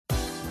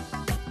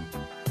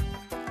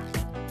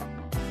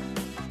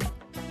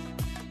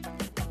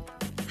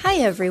Hi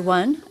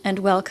everyone, and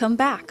welcome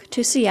back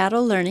to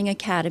Seattle Learning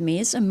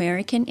Academy's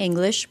American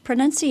English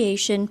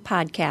Pronunciation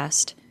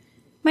Podcast.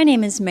 My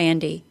name is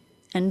Mandy,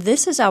 and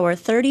this is our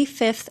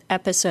 35th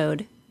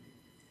episode.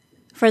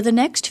 For the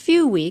next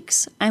few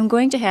weeks, I'm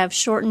going to have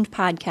shortened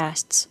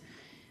podcasts.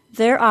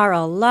 There are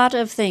a lot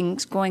of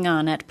things going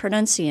on at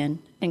Pronuncian,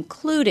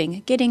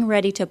 including getting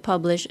ready to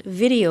publish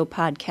video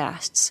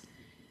podcasts.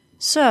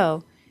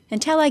 So,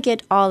 until I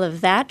get all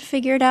of that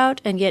figured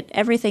out and get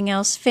everything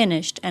else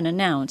finished and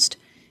announced,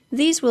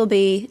 these will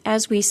be,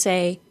 as we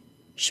say,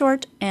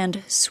 short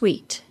and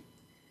sweet.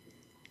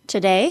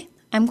 Today,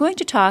 I'm going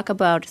to talk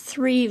about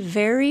 3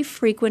 very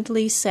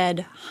frequently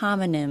said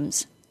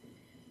homonyms.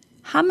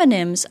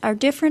 Homonyms are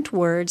different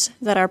words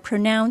that are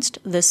pronounced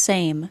the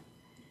same.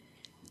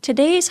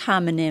 Today's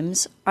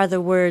homonyms are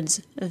the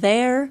words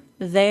there,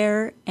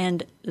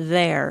 and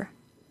there.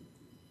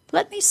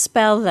 Let me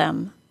spell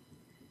them.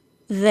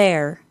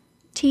 There,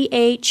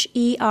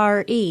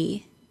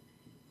 T-H-E-R-E.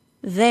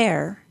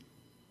 There,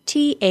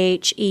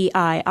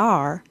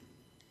 T-H-E-I-R,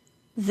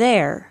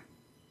 there,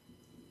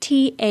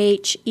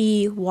 T-H-E-Y'-R-E.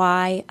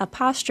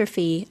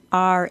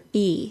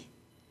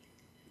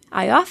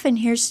 I often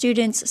hear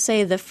students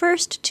say the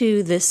first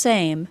two the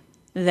same,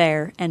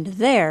 there and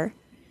there,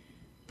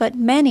 but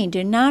many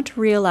do not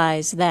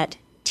realize that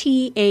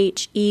T-H-E-Y'-R-E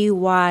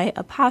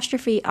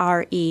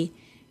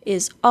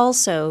is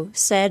also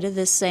said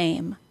the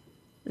same,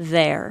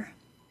 there.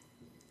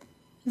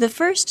 The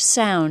first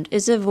sound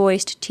is a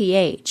voiced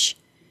TH.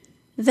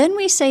 Then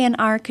we say an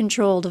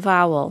R-controlled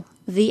vowel,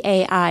 the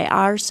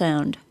A-I-R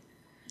sound.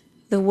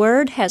 The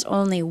word has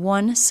only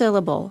one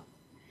syllable.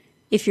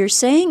 If you're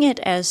saying it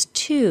as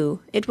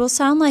 2, it will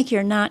sound like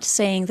you're not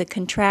saying the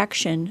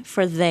contraction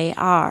for they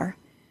are.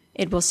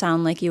 It will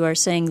sound like you are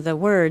saying the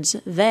words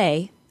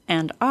they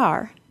and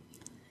are.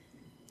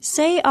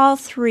 Say all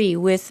 3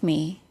 with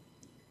me.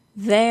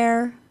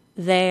 There,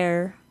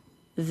 there,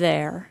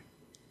 there.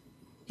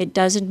 It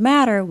doesn't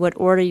matter what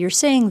order you're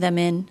saying them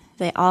in,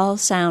 they all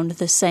sound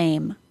the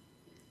same.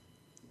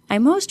 I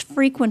most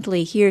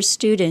frequently hear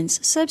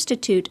students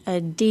substitute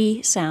a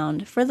D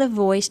sound for the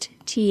voiced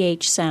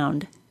TH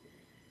sound.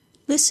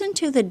 Listen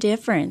to the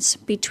difference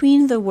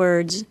between the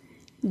words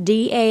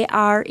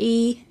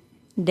D-A-R-E,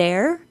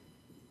 dare,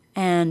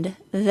 and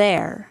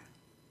there.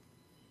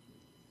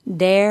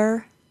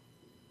 Dare,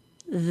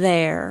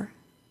 there.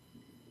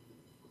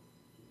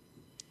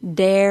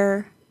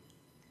 Dare,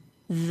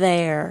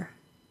 there.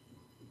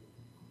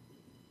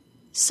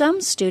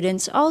 Some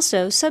students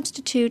also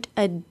substitute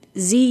a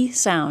Z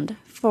sound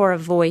for a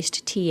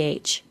voiced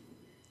TH.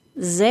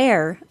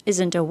 There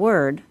isn't a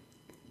word,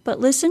 but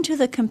listen to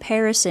the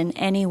comparison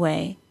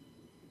anyway.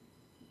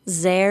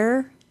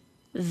 There,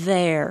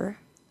 there.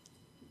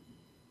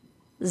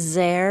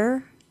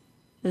 There,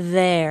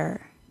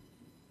 there.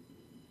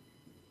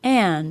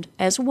 And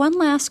as one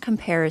last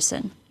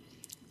comparison,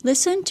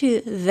 listen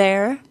to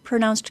there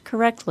pronounced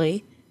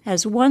correctly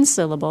as 1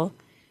 syllable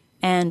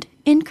and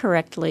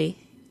incorrectly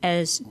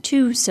as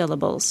 2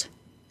 syllables.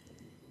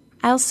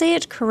 I'll say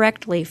it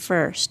correctly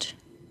first.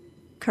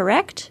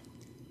 Correct?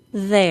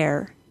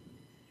 There.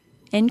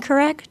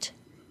 Incorrect?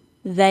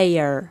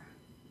 There.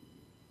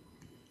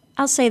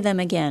 I'll say them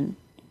again.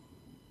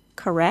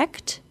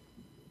 Correct?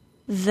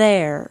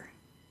 There.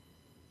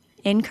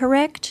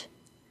 Incorrect?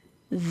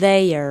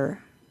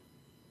 There.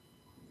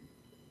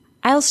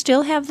 I'll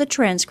still have the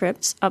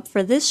transcripts up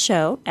for this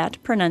show at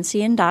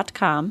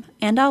pronuncian.com,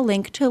 and I'll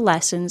link to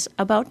lessons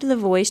about the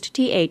voiced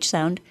TH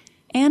sound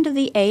and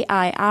the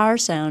AIR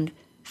sound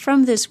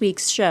from this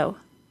week's show.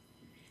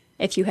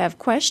 If you have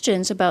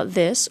questions about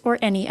this or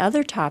any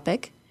other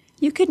topic,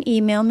 you can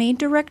email me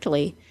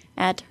directly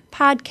at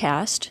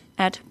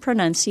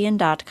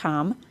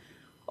podcast@pronuncian.com,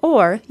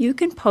 or you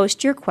can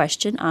post your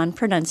question on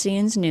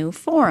Pronuncian's new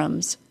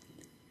forums.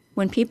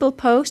 When people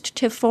post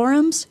to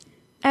forums,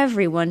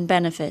 everyone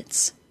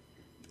benefits.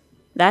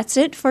 That's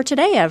it for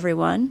today,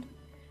 everyone.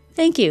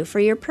 Thank you for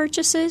your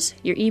purchases,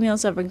 your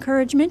emails of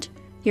encouragement,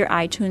 your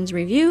iTunes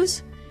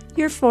reviews,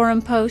 your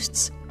forum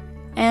posts,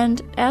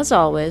 and, as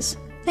always,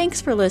 thanks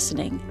for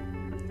listening.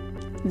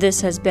 This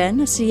has been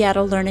a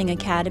Seattle Learning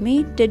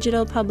Academy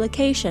digital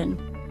publication.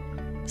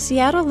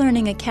 Seattle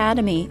Learning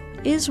Academy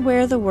is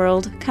where the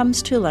world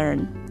comes to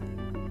learn.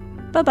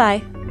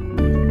 Bye-bye.